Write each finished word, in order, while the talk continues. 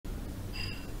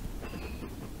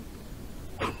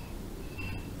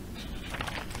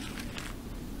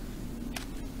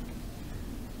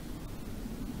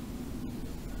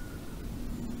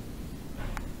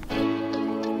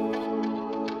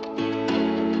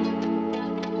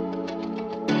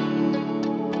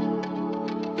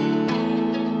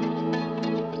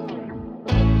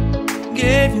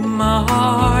Gave you my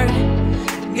heart,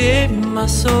 gave you my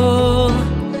soul,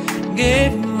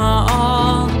 gave you my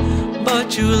all,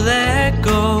 but you let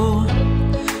go.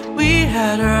 We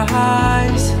had our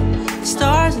highs,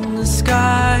 stars in the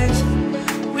skies.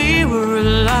 We were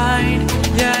aligned,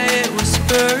 yeah, it was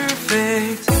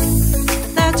perfect.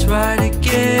 That's right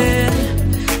again,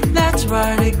 that's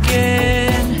right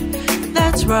again,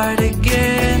 that's right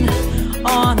again,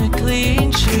 on a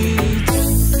clean sheet.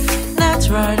 That's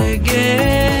right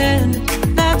again,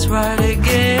 that's right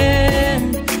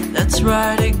again, that's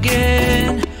right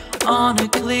again, on a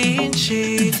clean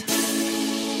sheet.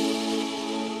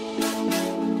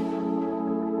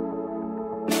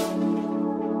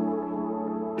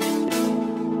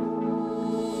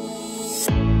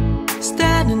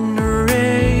 Stand in the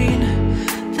rain,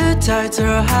 the tides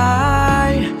are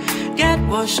high, get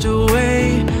washed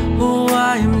away. Oh,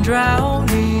 I am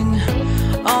drowning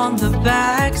on the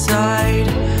backside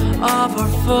of our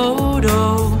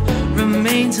photo.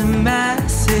 Remains a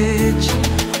message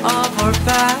of our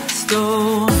past.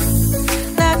 Oh,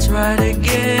 that's right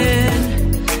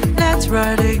again, that's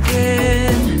right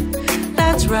again,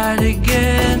 that's right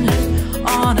again,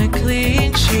 on a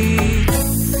clean sheet.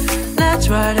 That's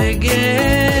right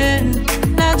again,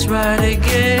 that's right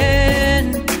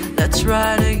again, that's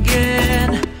right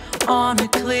again, on a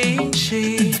clean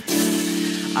sheet.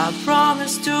 I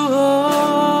promise to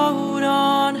hold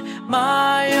on,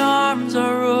 my arms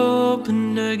are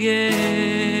opened again.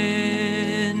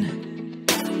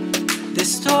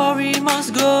 This story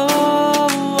must go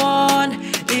on,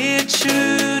 it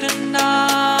should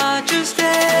not just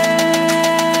end.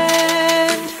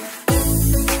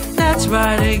 That's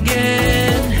right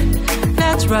again,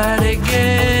 that's right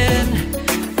again,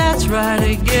 that's right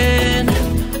again,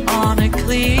 on a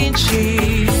clean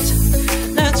sheet.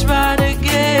 That's right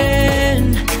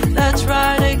again, that's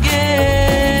right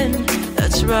again,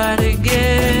 that's right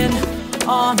again,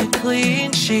 on a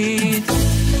clean sheet.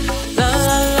 La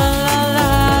la la.